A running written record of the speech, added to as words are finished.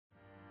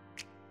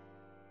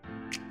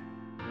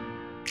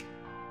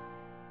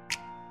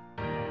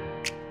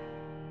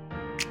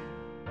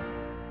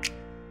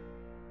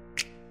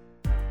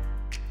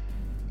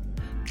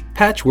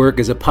Patchwork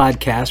is a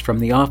podcast from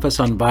the Office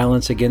on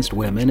Violence Against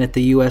Women at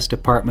the U.S.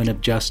 Department of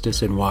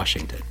Justice in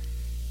Washington.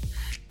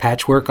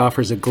 Patchwork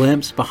offers a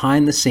glimpse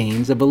behind the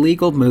scenes of a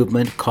legal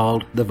movement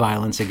called the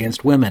Violence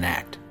Against Women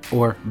Act,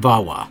 or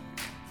VAWA.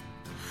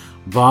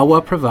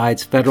 VAWA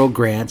provides federal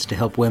grants to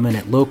help women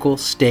at local,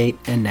 state,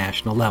 and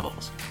national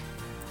levels.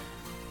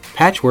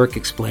 Patchwork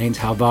explains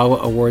how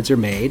VAWA awards are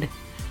made,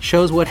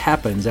 shows what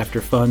happens after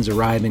funds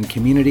arrive in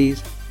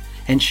communities,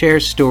 and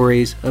shares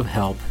stories of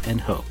help and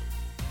hope.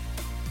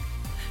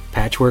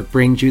 Patchwork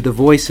brings you the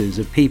voices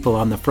of people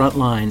on the front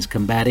lines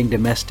combating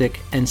domestic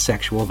and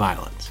sexual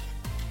violence.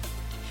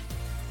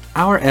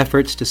 Our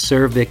efforts to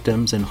serve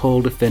victims and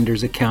hold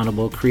offenders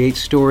accountable create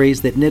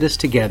stories that knit us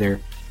together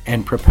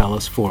and propel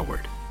us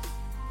forward.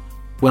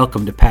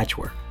 Welcome to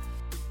Patchwork.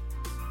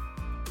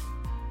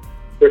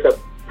 There's a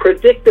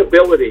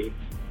predictability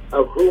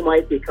of who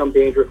might become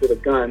dangerous with a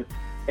gun,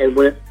 and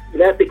when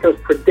that becomes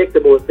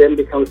predictable, it then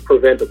becomes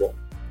preventable.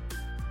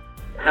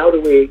 How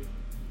do we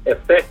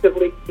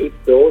effectively keep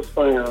those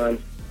firearms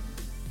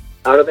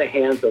out of the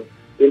hands of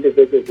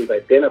individuals we've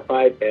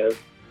identified as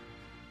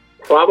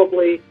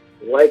probably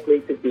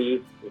likely to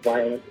be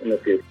violent in the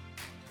future?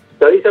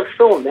 Studies have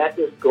shown that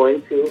is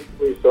going to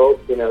result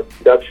in a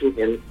reduction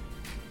in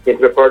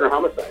intimate-partner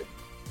homicide.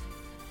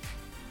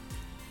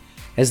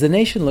 As the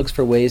nation looks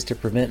for ways to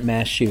prevent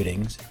mass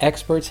shootings,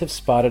 experts have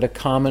spotted a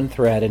common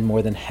thread in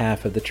more than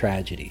half of the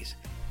tragedies: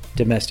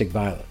 domestic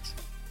violence.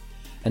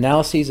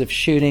 Analyses of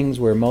shootings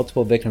where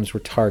multiple victims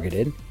were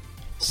targeted,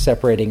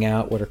 separating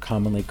out what are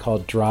commonly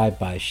called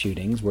drive-by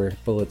shootings, where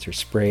bullets are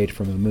sprayed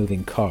from a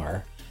moving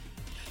car,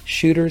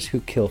 shooters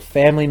who kill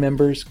family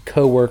members,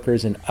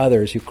 co-workers, and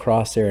others who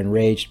cross their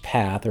enraged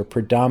path are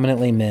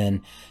predominantly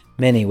men,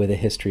 many with a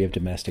history of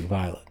domestic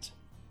violence.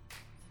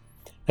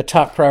 A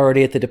top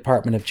priority at the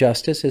Department of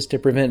Justice is to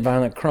prevent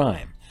violent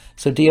crime,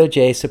 so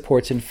DOJ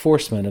supports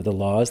enforcement of the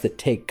laws that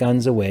take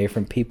guns away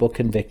from people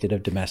convicted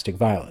of domestic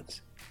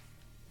violence.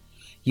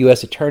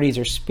 U.S. attorneys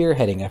are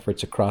spearheading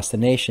efforts across the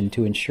nation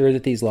to ensure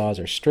that these laws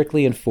are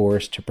strictly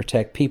enforced to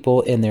protect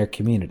people in their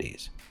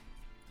communities.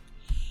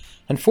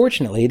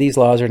 Unfortunately, these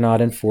laws are not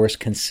enforced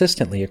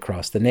consistently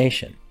across the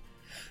nation.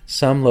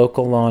 Some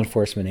local law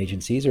enforcement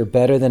agencies are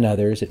better than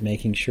others at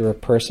making sure a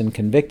person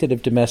convicted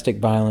of domestic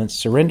violence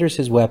surrenders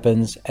his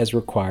weapons as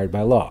required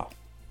by law.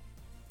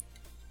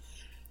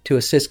 To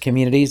assist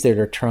communities that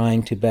are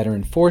trying to better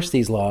enforce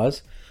these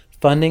laws,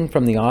 funding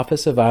from the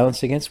Office of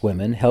Violence Against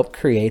Women helped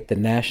create the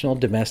National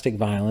Domestic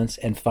Violence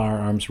and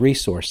Firearms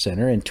Resource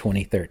Center in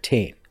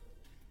 2013.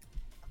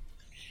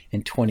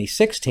 In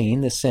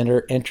 2016, the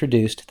center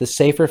introduced the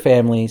Safer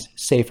Families,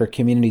 Safer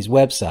Communities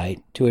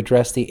website to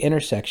address the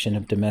intersection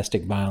of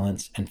domestic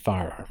violence and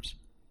firearms.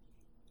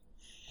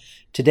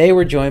 Today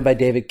we're joined by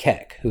David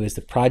Keck, who is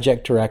the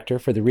project director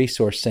for the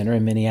Resource Center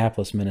in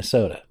Minneapolis,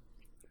 Minnesota.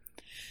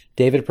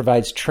 David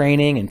provides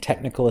training and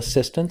technical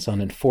assistance on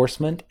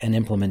enforcement and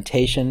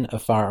implementation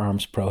of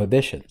firearms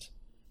prohibitions.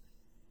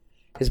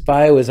 His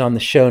bio is on the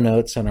show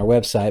notes on our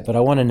website, but I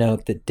want to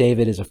note that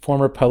David is a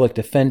former public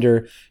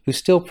defender who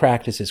still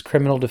practices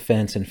criminal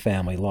defense and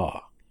family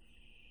law.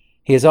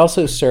 He has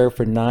also served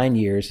for 9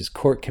 years as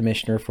court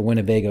commissioner for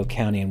Winnebago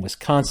County in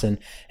Wisconsin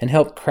and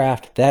helped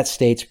craft that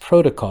state's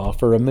protocol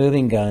for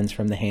removing guns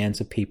from the hands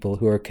of people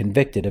who are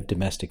convicted of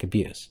domestic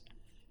abuse.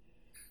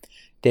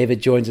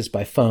 David joins us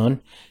by phone.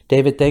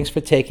 David, thanks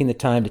for taking the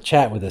time to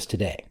chat with us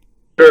today.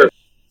 Sure.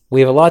 We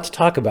have a lot to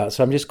talk about,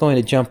 so I'm just going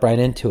to jump right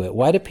into it.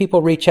 Why do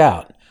people reach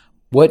out?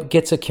 What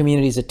gets a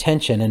community's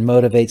attention and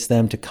motivates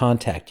them to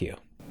contact you?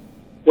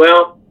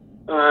 Well,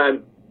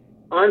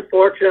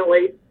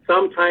 unfortunately,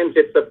 sometimes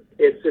it's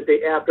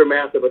the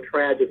aftermath of a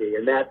tragedy,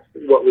 and that's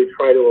what we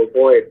try to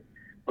avoid.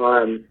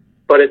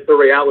 But it's the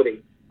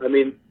reality. I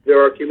mean,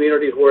 there are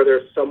communities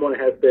where someone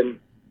has been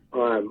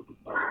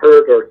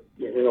hurt or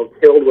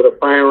killed with a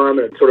firearm,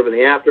 and sort of in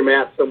the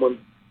aftermath,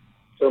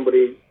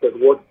 somebody says,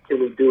 "What can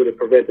we do to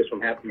prevent this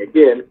from happening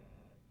again?"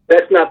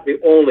 That's not the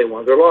only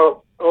one. There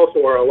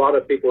also are a lot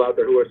of people out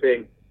there who are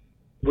saying,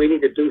 "We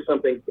need to do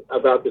something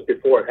about this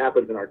before it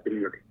happens in our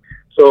community."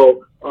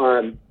 So,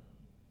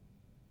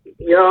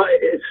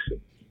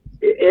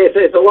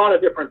 it's a lot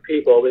of different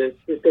people, and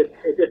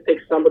it just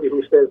takes somebody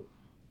who says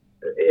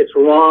it's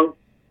wrong.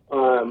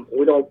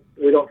 We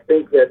don't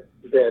think that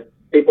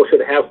people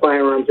should have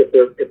firearms if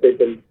they've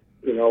been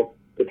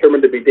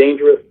determined to be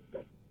dangerous.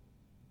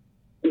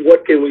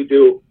 What can we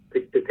do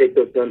to take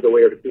those guns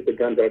away or to keep the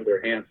guns out of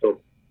their hands?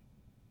 So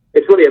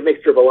it's really a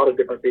mixture of a lot of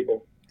different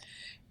people.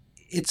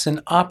 It's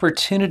an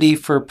opportunity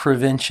for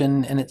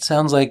prevention, and it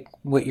sounds like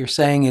what you're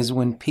saying is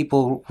when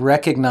people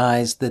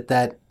recognize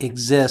that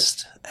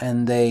exists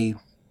and they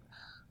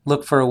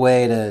look for a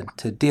way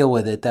to deal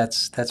with it,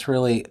 that's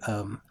really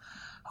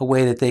a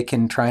way that they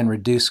can try and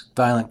reduce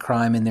violent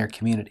crime in their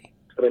community.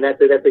 I mean,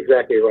 that's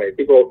exactly right.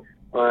 People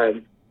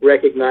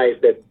recognize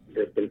that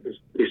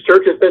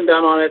research has been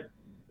done on it,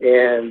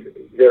 and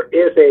there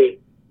is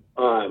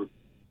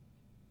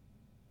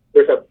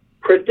there's a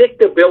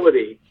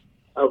predictability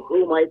of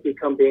who might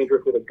become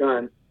dangerous with a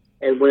gun,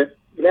 and when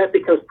that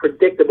becomes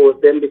predictable,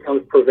 it then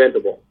becomes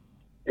preventable.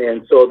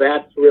 And so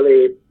that's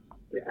really,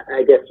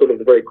 I guess, sort of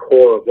the very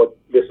core of what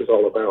this is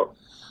all about.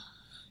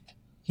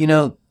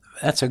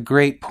 That's a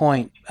great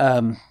point.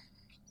 Some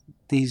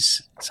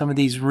of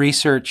these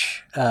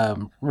research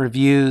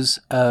reviews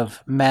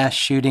of mass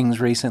shootings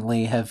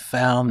recently have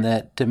found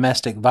that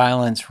domestic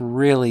violence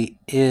really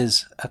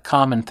is a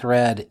common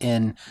thread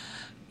in,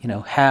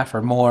 half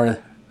or more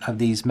of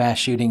these mass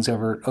shootings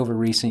over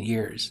recent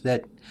years.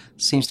 That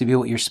seems to be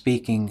what you're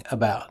speaking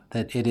about.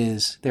 That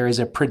there is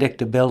a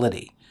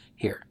predictability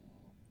here.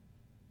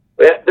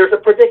 There's a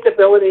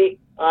predictability.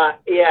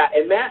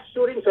 And mass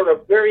shootings are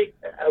a very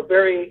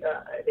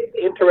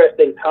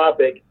interesting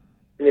topic.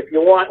 And if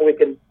you want, we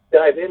can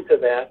dive into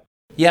that.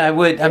 Yeah, I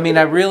would. I mean,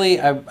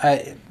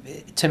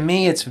 to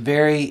me, it's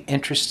very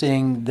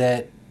interesting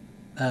that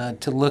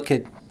to look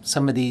at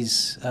some of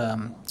these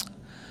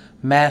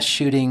mass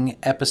shooting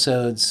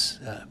episodes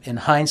in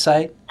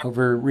hindsight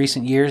over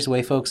recent years, the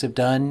way folks have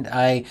done.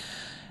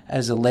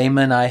 As a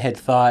layman, I had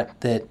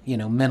thought that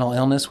mental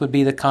illness would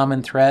be the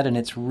common thread, and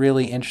it's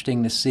really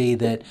interesting to see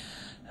that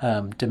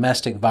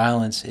domestic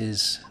violence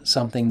is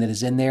something that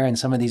is in there, and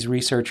some of these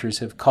researchers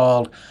have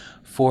called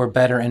for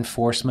better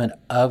enforcement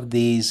of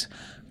these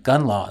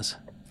gun laws.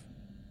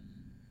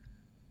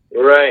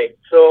 Right.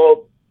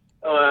 So,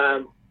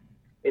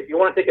 if you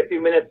want to take a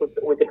few minutes,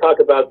 we can talk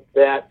about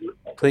that.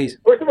 Please.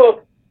 First of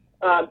all,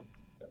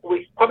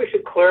 we probably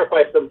should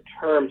clarify some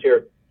terms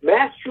here.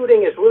 Mass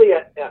shooting is really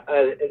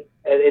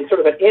in sort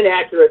of an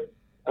inaccurate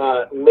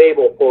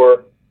label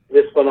for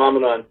this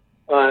phenomenon,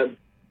 at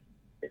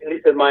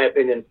least in my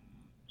opinion.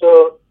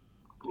 So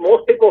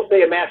most people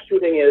say a mass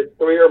shooting is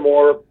 3 or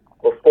more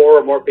or 4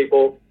 or more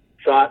people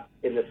shot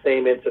in the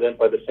same incident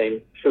by the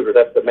same shooter.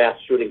 That's the mass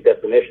shooting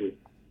definition.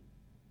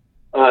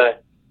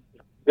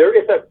 There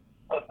is a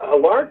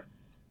large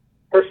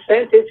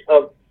percentage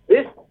of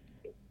this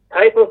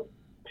type of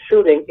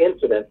shooting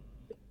incident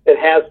that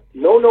has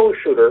no known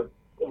shooter.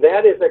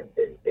 That is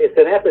it's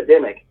an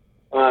epidemic,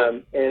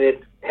 and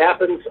it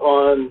happens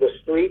on the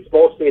streets,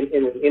 mostly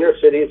in inner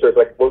cities, or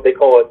like what they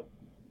call it,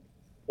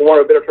 for want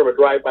of a better term, a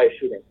drive-by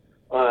shooting.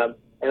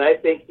 And I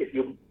think if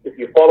you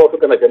follow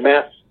something like a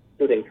mass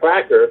shooting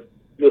tracker,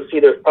 you'll see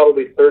there's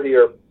probably 30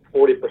 or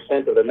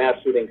 40% of the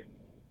mass shootings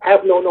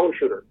have no known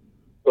shooter.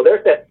 So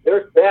there's that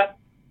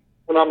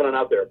phenomenon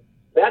out there.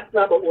 That's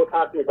not what we're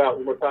talking about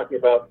when we're talking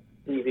about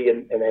TV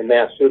and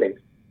mass shootings.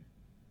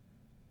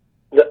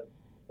 The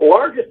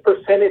largest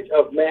percentage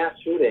of mass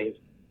shootings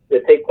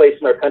that take place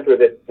in our country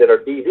that are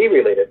DV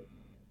related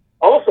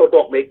also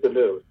don't make the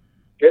news.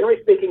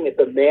 Generally speaking, it's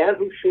a man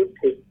who shoots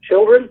his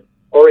children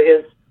or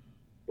his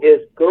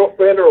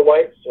girlfriend or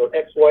wife's or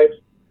ex-wife's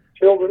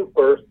children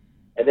first,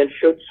 and then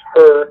shoots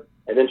her,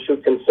 and then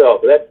shoots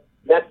himself. So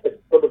that's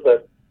sort of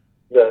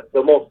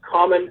the most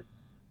common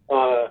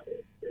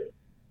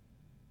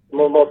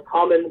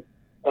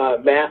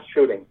mass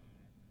shooting.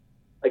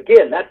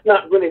 Again, that's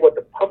not really what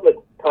the public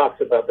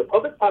talks about. The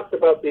public talks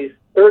about this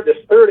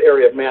third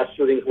area of mass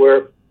shootings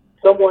where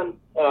someone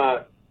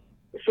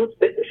shoots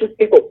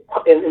people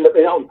out in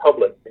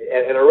public,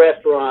 at a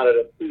restaurant, at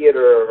a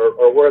theater,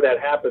 or where that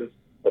happens.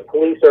 The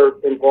police are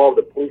involved.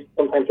 The police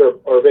sometimes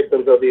are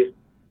victims of these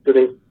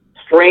shootings.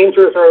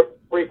 Strangers are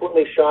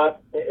frequently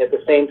shot at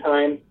the same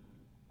time.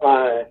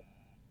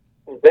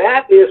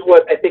 That is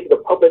what I think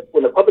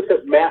when the public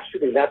says mass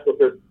shooting, that's what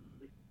they're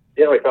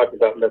generally talking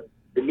about. And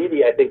the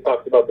media, I think,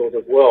 talks about those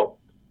as well.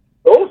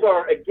 Those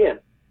are, again,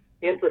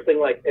 interesting,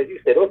 like, as you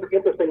said, those are,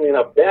 interestingly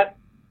enough, that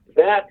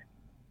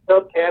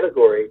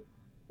subcategory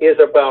is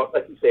about,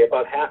 like you say,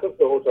 about half of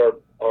those are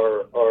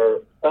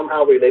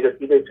somehow related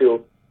either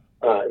to,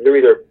 they're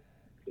either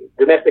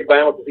domestic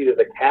violence is either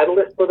the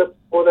catalyst for the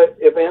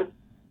event,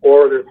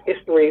 or there's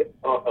history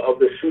of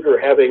the shooter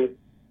having,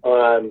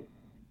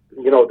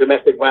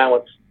 domestic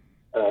violence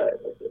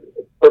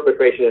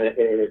perpetration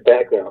in his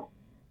background.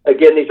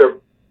 Again,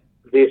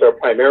 these are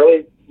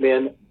primarily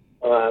men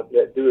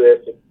that do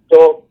this.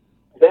 So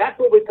that's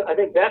what I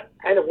think that's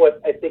kind of what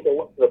I think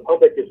the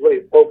public is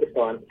really focused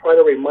on, try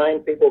to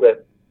remind people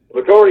that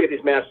the majority of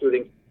these mass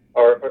shootings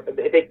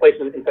they take place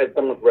inside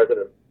someone's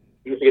residence.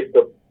 Usually it's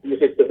the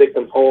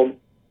victim's home,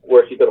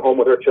 where she's at home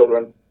with her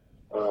children.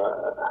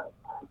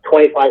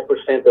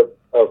 25%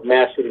 of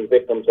mass shooting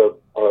victims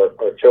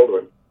are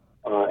children.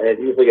 And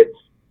usually it's,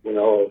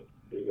 the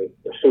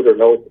shooter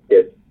knows the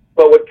kids.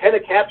 But what kind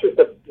of captures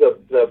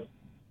the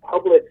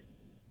public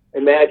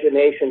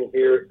imagination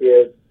here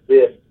is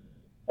this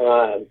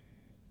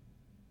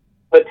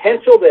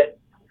potential that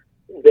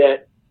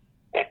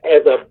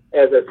as a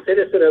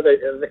citizen of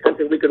the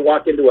country, we could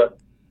walk into a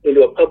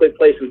public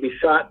place and be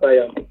shot by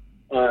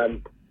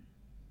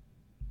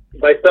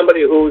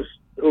somebody who's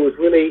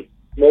really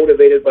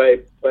motivated by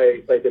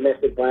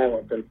domestic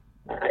violence, and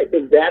I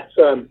think that's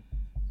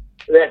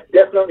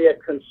definitely a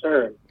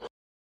concern.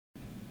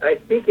 I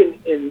think in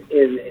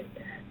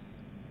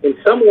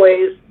some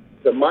ways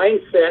the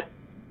mindset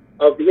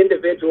of the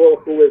individual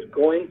who is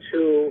going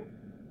to,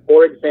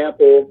 for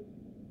example,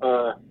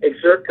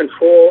 exert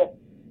control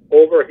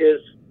over his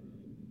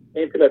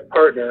intimate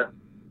partner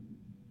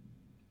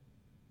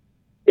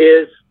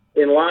is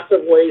in lots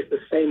of ways the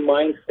same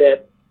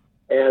mindset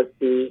as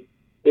the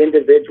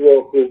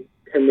individual who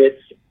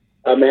commits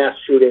a mass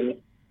shooting.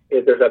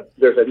 There's a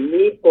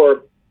need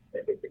for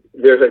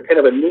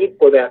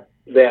that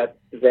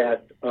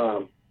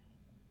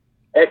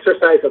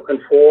exercise of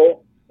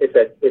control.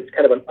 It's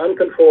kind of an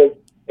uncontrolled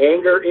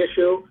anger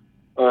issue,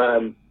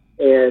 and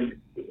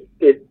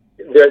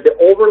the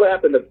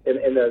overlap and the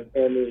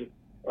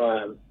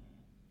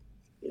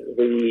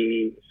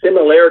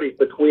similarities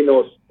between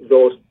those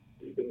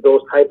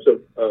types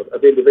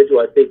of individual,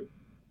 I think,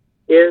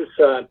 is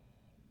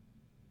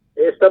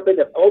something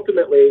that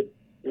ultimately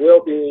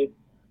will be,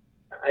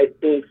 I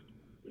think,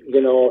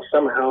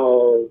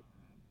 somehow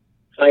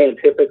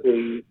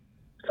scientifically,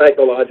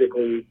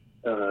 psychologically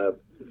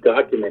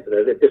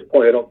documented. At this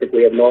point, I don't think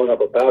we have known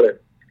enough about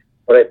it,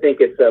 but I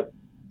think it's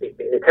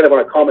kind of on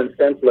a common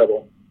sense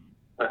level.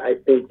 I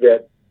think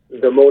that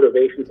the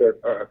motivations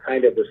are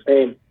kind of the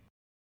same.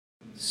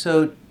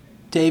 So,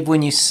 Dave,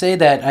 when you say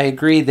that, I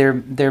agree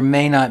there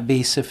may not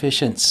be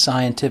sufficient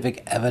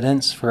scientific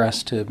evidence for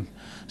us to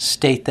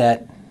state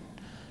that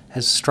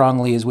as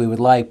strongly as we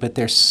would like, but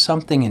there's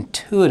something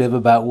intuitive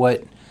about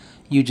what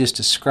you just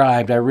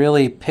described. I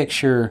really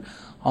picture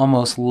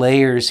almost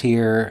layers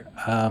here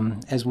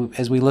as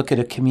we look at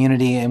a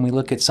community and we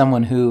look at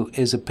someone who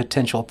is a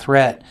potential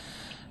threat.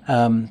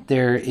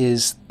 There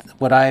is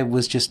what I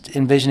was just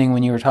envisioning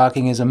when you were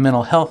talking is a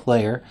mental health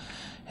layer,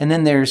 and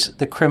then there's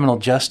the criminal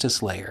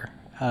justice layer.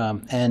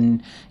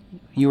 And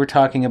you were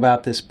talking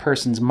about this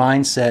person's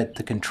mindset,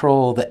 the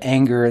control, the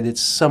anger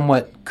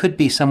that could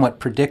be somewhat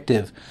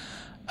predictive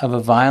of a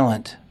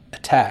violent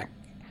attack.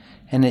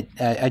 And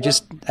I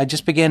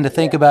just began to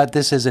think about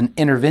this as an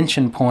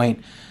intervention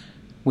point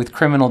with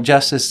criminal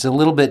justice. It's a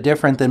little bit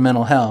different than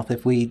mental health.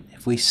 If we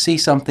see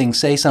something,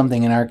 say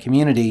something in our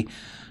community,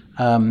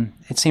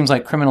 it seems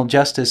like criminal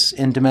justice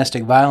in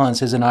domestic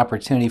violence is an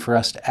opportunity for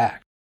us to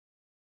act.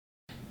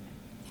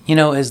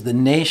 As the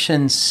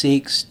nation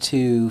seeks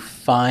to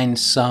find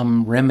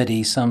some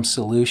remedy, some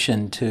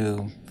solution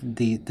to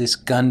this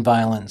gun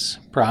violence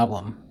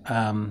problem,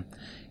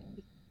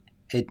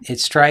 it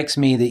strikes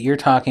me that you're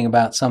talking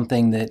about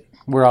something that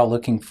we're all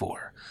looking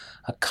for,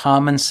 a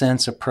common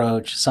sense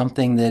approach,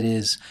 something that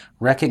is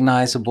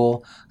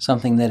recognizable,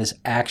 something that is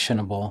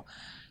actionable.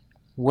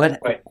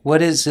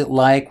 What is it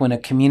like when a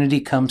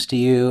community comes to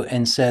you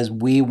and says,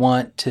 we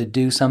want to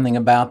do something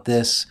about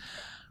this?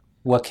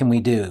 What can we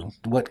do?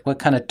 What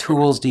kind of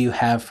tools do you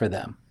have for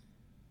them?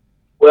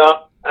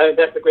 Well,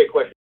 that's a great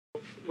question.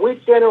 We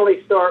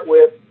generally start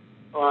with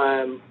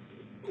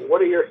what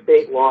do your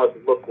state laws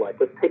look like?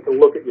 Let's take a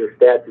look at your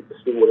statute to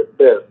see what it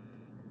says.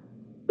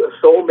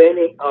 So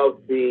many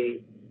of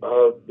the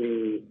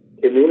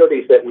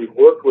communities that we've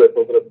worked with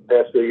over the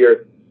past few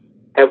years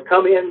have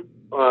come in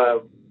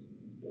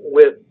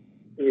with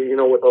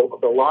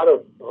a lot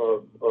of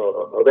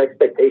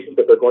expectations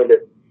that they're going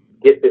to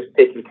get this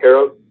taken care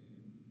of.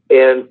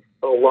 And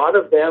a lot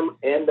of them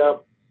end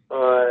up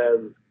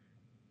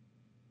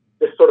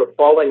just sort of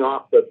falling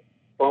off the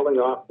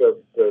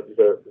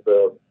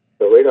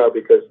radar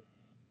because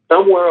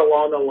somewhere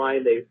along the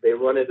line they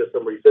run into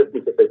some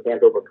resistance that they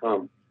can't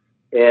overcome.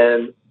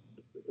 And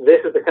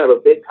this is a kind of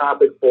a big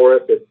topic for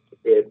us.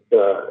 It's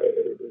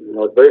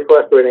very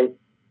frustrating.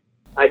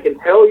 I can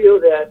tell you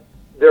that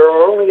there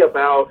are only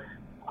about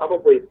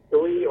probably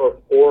 3 or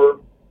 4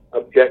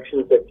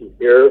 objections that you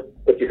hear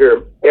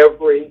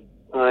every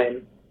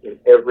time in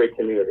every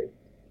community.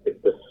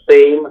 It's the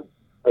same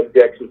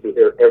objections you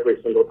hear every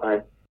single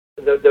time.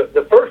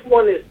 The first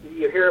one is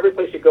you hear every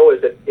place you go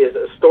is a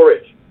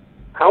storage.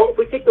 If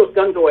we take those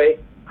guns away,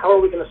 how are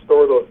we going to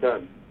store those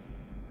guns?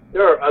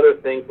 There are other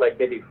things like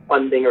maybe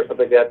funding or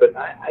something like that, but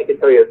I can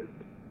tell you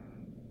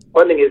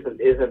funding isn't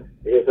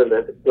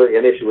really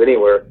an issue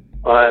anywhere.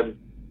 And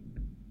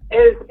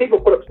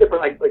people put up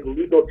different like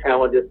legal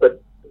challenges,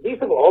 but these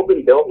have all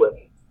been dealt with.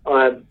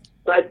 So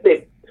I'd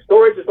say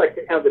storage is like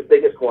kind of the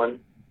biggest one.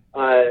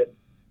 The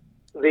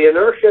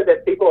inertia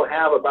that people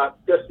have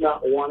about just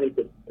not wanting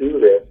to do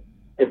this,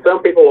 and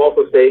some people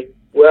also say,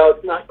 well,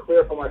 it's not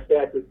clear from our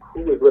statute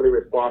who is really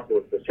responsible.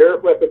 Is the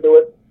sheriff who has to do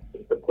it?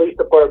 Is it the police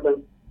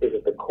department? Is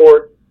it the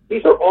court?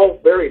 These are all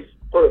very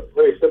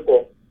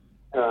simple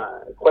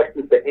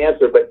questions to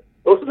answer, but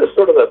those are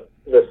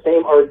the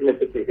same arguments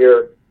that you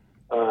hear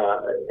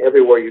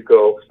everywhere you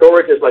go.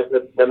 Storage is like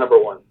the number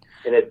one,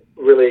 and it's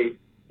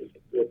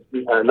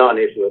a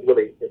non-issue. It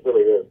really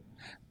is.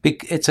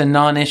 It's a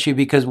non-issue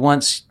because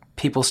once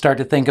people start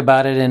to think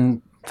about it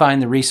and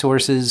find the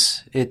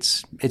resources,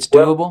 it's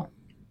doable.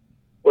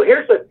 Well,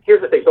 here's the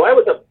thing. So I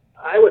was a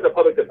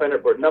public defender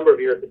for a number of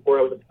years before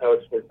I was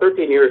for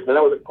 13 years, and then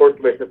I was a court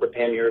commissioner for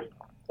 10 years.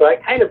 So I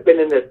kind of been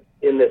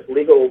in this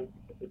legal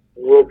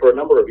world for a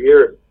number of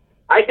years.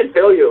 I can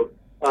tell you,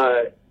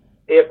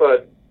 if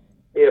a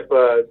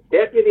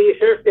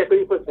sheriff's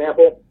deputy, for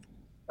example,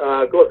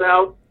 goes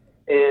out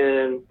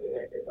and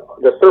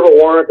the serve a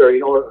warrant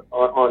or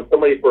on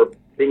somebody for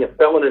being a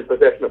felon in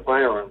possession of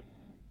firearms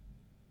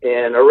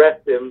and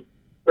arrest him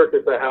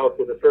searches the house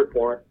with a search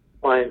warrant,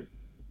 finds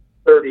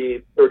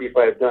 30,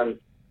 35 guns.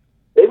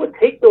 They would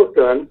take those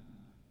guns,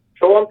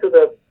 show them to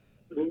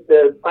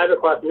the 5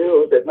 o'clock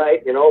news at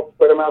night,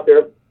 spread them out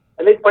there,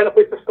 and they'd find a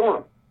place to store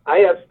them.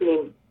 I've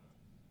seen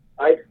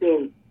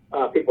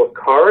people's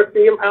cars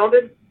be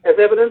impounded as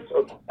evidence.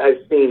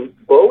 I've seen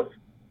boats.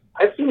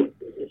 I've seen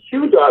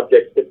huge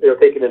objects that they're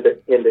taken into,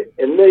 and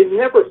they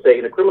never say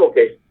in a criminal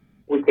case,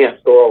 we can't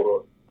store all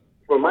those.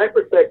 From my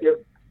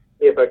perspective,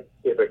 if a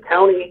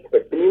county, if a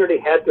community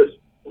had to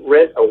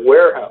rent a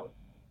warehouse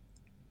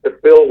to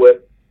fill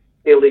with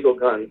illegal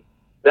guns,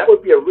 that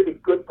would be a really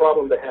good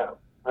problem to have.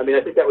 I mean,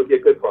 I think that would be a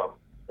good problem.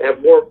 They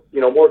have more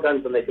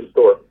guns than they can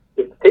store.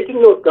 If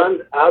taking those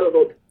guns out of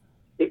those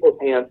people's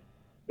hands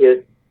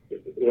is,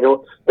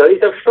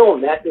 studies have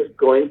shown that is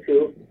going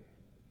to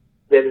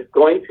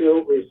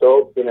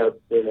result in a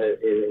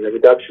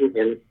reduction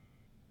in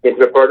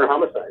intimate partner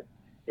homicide,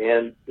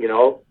 and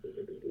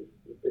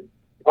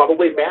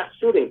probably mass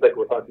shootings like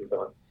we're talking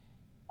about,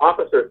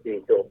 officers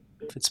being killed.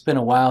 It's been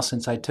a while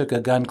since I took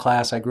a gun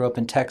class. I grew up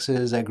in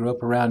Texas. I grew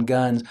up around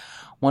guns.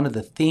 One of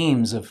the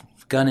themes of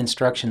gun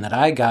instruction that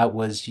I got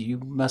was you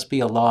must be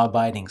a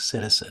law-abiding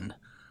citizen.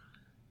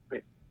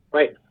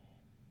 Right.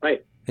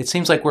 It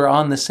seems like we're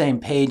on the same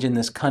page in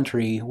this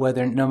country,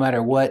 no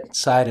matter what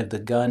side of the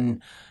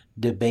gun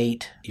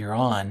debate you're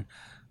on,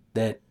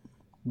 that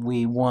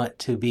we want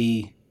to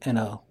be in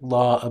a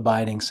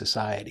law-abiding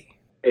society.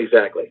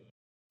 Exactly.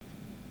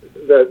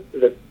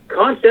 The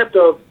concept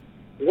of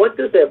what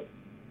does a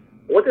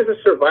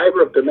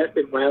survivor of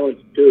domestic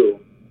violence do?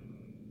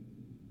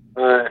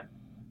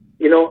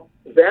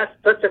 That's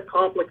such a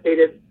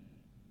complicated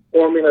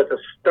formula to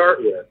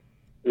start with.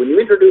 When you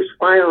introduce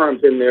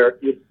firearms in there,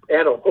 you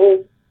add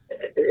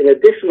an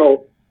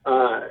additional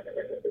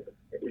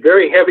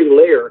very heavy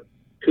layer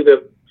to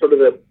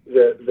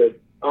the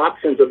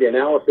options of the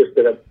analysis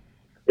that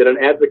an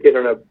advocate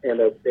and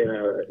a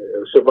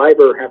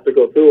survivor have to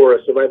go through, or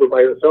a survivor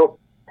by herself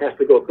has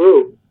to go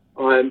through.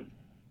 On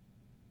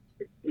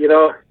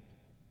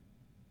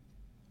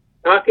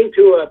talking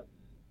to a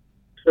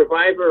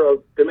survivor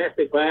of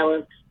domestic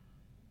violence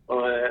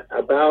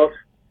about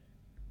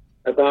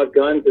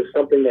guns is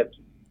something that's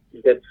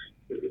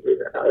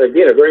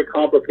again a very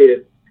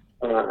complicated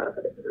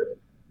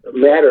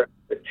matter.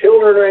 The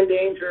children are in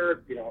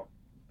danger.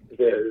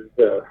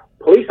 The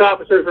police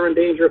officers are in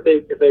danger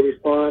if they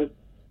respond.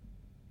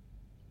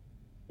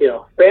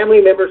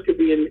 Family members could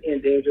be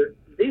in danger.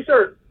 These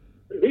are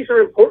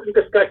important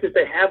discussions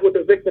to have with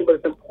the victim, but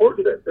it's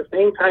important at the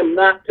same time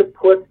not to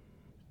put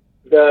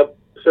the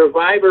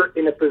survivor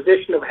in a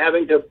position of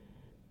having to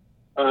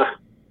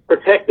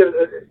protect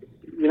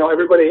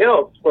everybody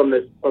else from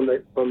the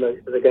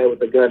guy with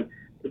the gun.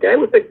 The guy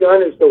with the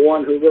gun is the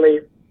one who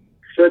really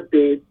should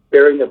be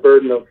bearing the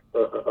burden of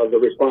the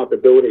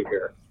responsibility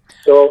here.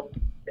 So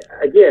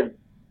again,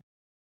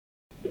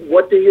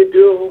 what do you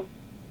do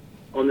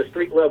on the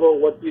street level?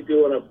 What do you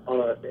do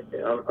on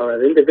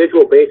an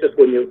individual basis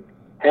when you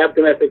have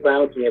domestic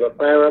violence and you have a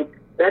firearm?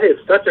 That is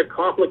such a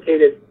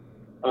complicated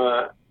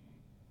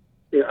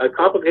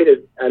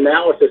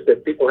analysis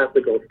that people have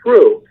to go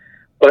through.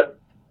 But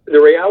the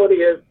reality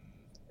is,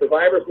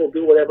 survivors will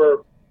do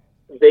whatever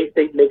they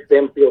think makes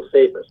them feel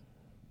safest.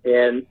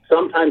 And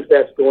sometimes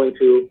that's going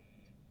to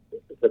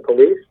the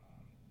police.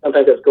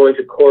 Sometimes that's going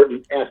to court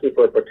and asking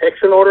for a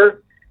protection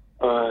order.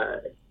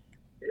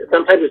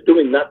 Sometimes it's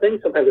doing nothing.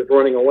 Sometimes it's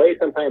running away.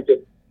 Sometimes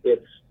it's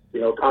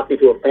talking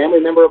to a family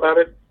member about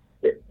it.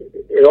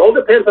 It all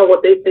depends on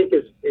what they think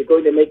is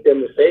going to make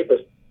them the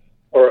safest,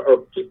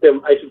 or keep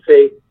them, I should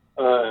say,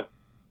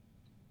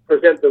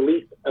 present the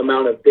least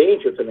amount of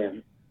danger to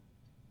them.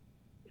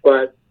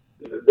 But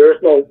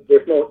there's no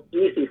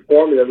easy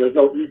formula. There's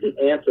no easy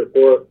answer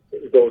for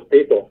those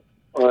people.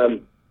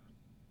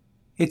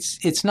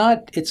 It's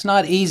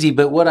not easy.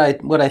 But what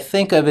I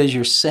think of as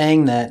you're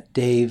saying that,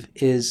 Dave,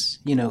 is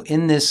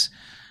in this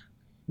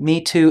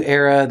Me Too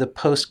era, the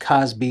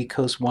post-Cosby,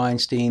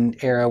 post-Weinstein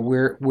era,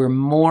 we're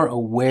more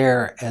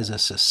aware as a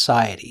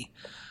society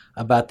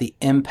about the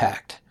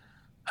impact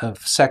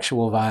of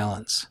sexual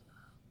violence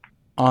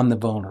on the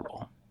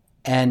vulnerable.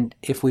 And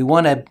if we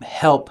want to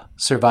help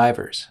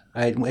survivors,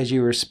 as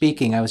you were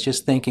speaking, I was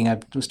just thinking, I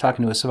was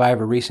talking to a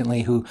survivor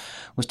recently who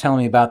was telling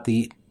me about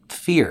the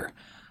fear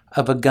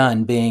of a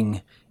gun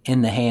being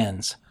in the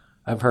hands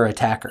of her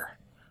attacker,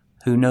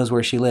 who knows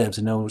where she lives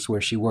and knows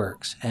where she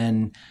works.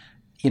 And,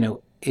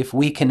 if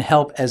we can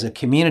help as a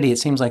community, it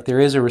seems like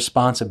there is a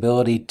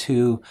responsibility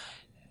to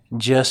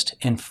just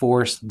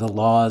enforce the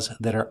laws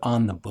that are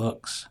on the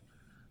books,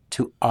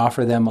 to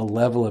offer them a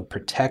level of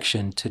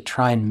protection to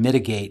try and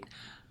mitigate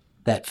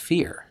that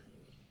fear.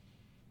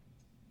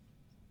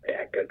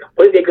 Yeah, I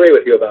completely agree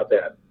with you about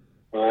that.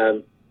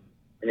 And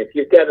if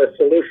you've got a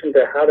solution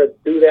to how to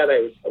do that,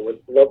 I would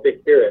love to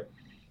hear it.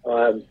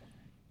 And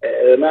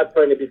I'm not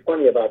trying to be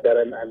funny about that.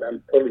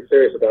 I'm totally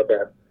serious about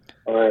that.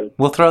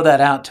 We'll throw that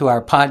out to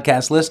our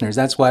podcast listeners.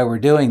 That's why we're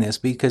doing this,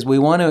 because we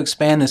want to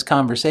expand this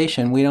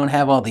conversation. We don't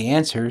have all the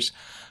answers,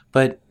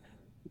 but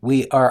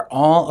We are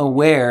all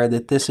aware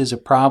that this is a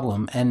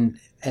problem, and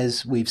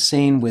as we've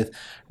seen with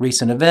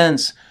recent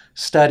events,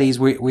 studies,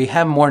 we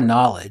have more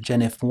knowledge.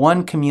 And if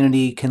one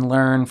community can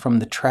learn from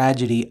the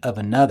tragedy of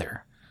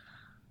another,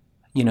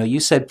 you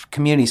said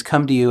communities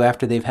come to you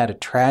after they've had a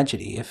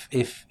tragedy.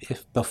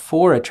 If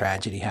before a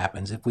tragedy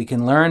happens, if we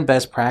can learn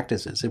best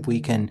practices, if we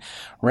can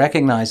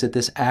recognize that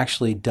this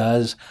actually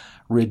does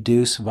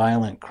reduce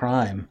violent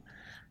crime.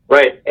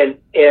 Right, and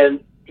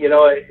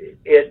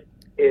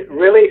it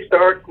really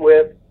starts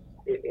with,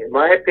 in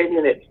my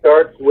opinion, it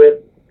starts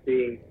with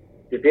the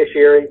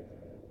judiciary.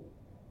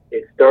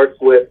 It starts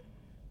with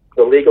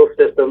the legal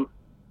system.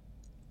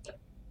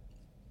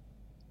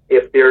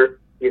 If you're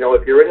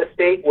in a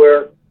state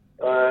where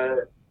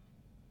the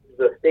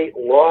state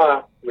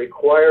law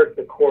requires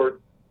the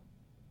court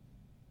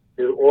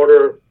to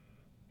order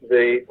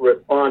the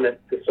respondent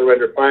to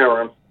surrender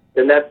firearms,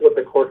 then that's what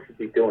the court should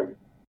be doing.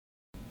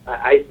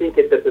 I think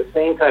it's at the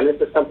same time,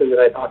 this is something that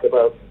I talk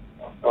about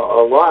a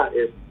lot,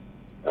 is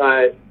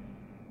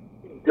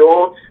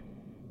don't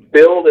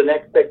build an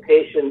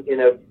expectation in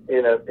a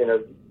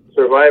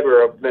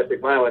survivor of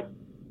domestic violence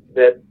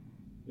that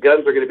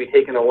guns are going to be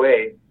taken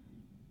away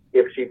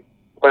if she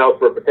files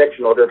for a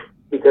protection order,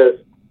 because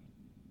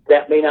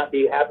that may not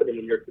be happening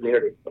in your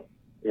community.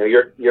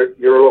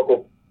 Your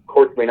local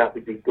courts may not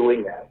be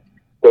doing that.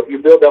 So if you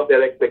build up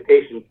that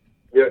expectation,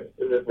 there's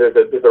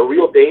a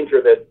real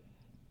danger that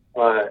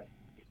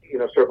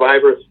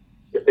survivors,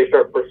 if they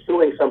start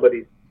pursuing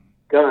somebody's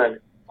gun,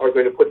 are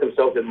going to put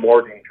themselves in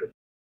more danger.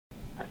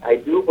 I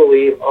do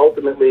believe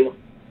ultimately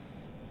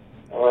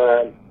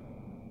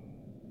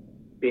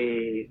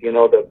the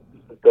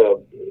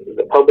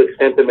public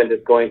sentiment is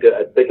going to,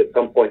 I think, at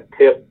some point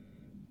tip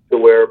to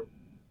where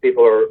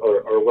people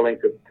are willing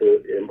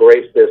to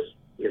embrace this,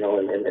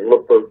 and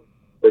look for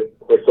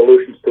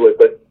solutions to it.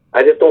 But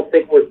I just don't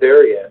think we're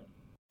there yet.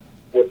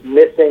 What's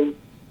missing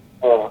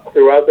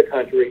throughout the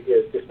country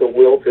is just the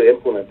will to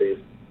implement these.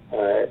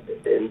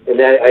 And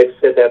that, I've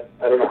said that,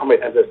 I don't know how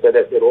many times I've said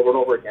that over and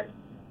over again.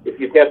 If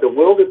you've got the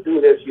will to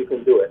do this, you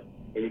can do it.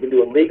 And you can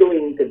do it legally,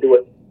 you can do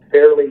it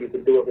fairly, you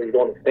can do it where you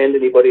don't offend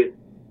anybody's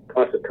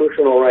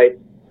constitutional rights.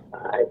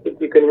 I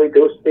think you can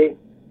reduce the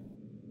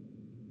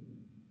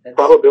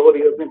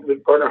probability of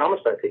intimate partner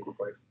homicide taking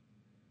place.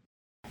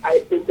 I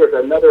think there's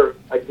another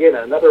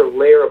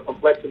layer of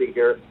complexity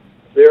here.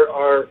 There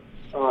are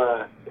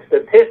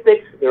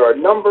statistics, there are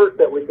numbers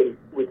that we can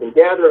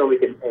gather, and we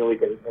can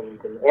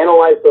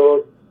analyze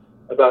those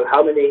about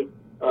how many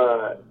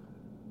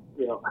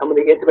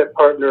intimate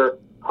partner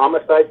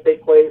homicides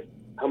take place,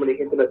 how many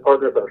intimate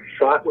partners are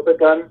shot with a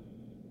gun.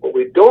 What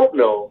we don't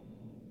know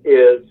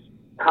is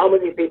how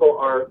many people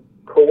are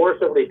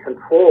coercively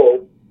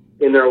controlled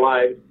in their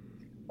lives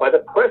by the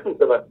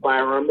presence of a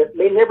firearm that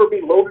may never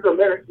be loaded or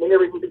may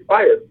never even be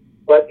fired,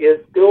 but is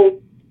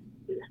still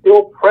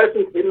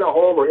present in the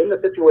home or in the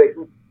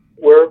situation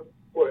where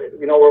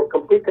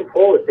complete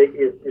control is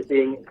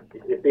being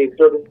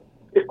exerted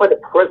just by the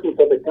presence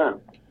of a gun.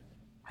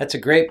 That's a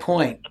great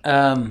point.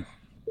 The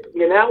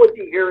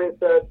analogy here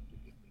is a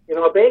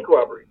bank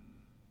robbery.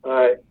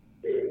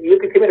 You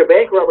can commit a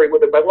bank robbery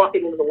by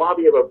walking into the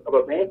lobby of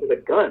a bank with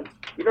a gun.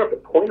 You don't have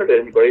to point it at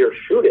anybody or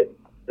shoot it.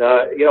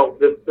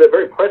 The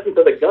very presence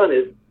of the gun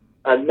is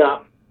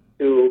enough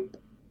to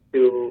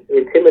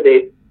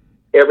intimidate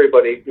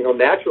everybody,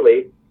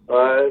 naturally,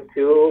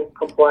 to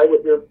comply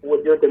with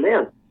your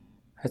demands.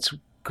 That's a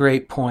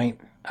great point.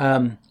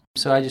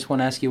 So I just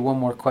want to ask you one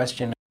more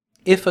question.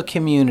 If a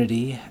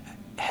community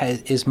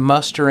is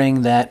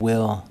mustering that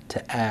will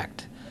to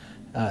act,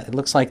 it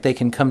looks like they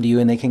can come to you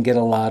and they can get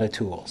a lot of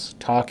tools,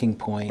 talking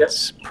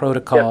points,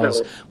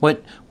 protocols.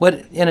 Definitely.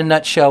 What in a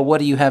nutshell, what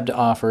do you have to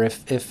offer?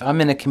 If I'm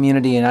in a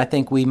community and I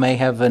think we may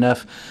have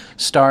enough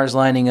stars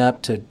lining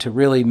up to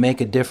really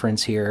make a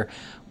difference here,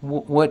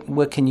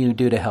 what can you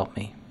do to help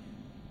me?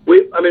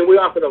 We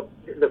offer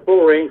the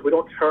full range. We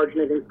don't charge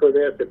anything for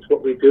this. It's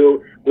what we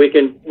do. We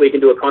can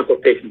do a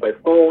consultation by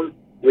phone.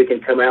 We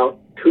can come out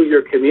to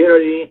your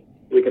community.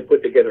 We can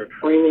put together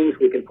trainings.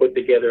 We can put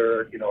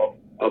together,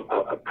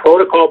 a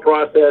protocol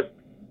process,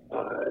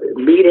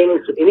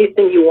 meetings,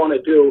 anything you want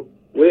to do.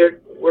 We're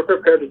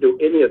prepared to do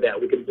any of that.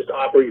 We can just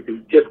offer. If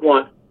you just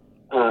want,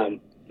 to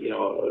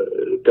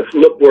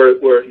look where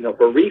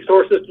for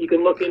resources you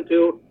can look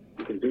into.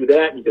 You can do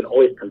that. You can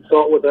always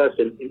consult with us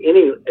at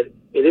any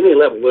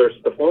level, whether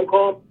it's the phone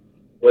call,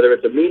 whether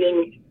it's a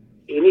meeting,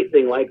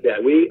 anything like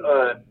that.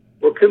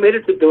 We're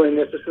committed to doing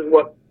this. This is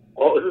what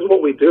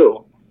we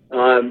do,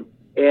 and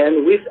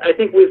I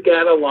think we've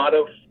got a lot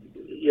of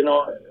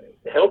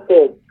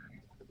helpful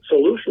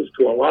solutions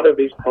to a lot of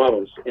these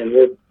problems, and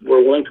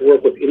we're willing to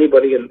work with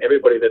anybody and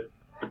everybody that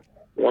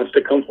wants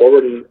to come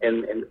forward and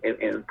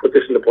put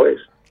this into place.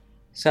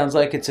 Sounds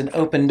like it's an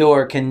open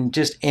door. Can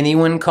just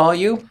anyone call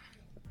you?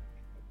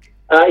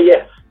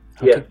 Yes.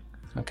 Okay. Yes.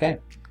 Okay.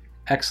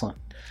 Excellent.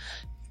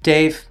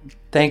 Dave,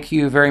 thank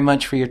you very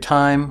much for your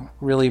time.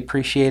 Really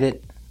appreciate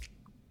it.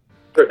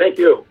 Sure. Thank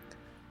you.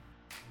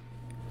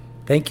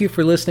 Thank you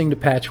for listening to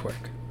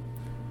Patchwork.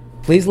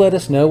 Please let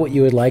us know what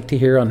you would like to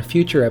hear on a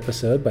future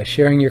episode by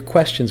sharing your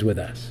questions with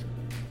us.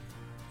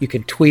 You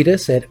can tweet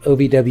us at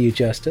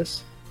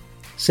OVWJustice,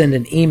 send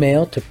an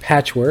email to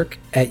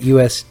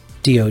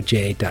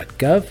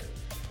patchwork@usdoj.gov,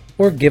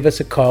 or give us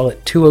a call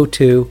at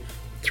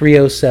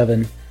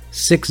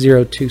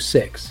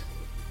 202-307-6026.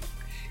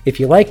 If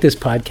you like this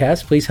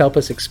podcast, please help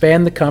us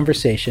expand the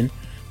conversation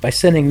by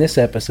sending this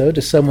episode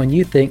to someone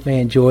you think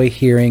may enjoy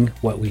hearing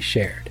what we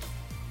shared.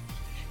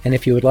 And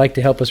if you would like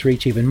to help us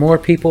reach even more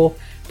people,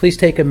 please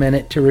take a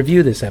minute to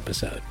review this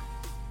episode.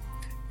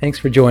 Thanks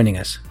for joining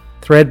us.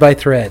 Thread by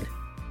thread,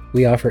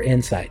 we offer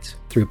insights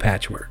through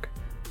patchwork.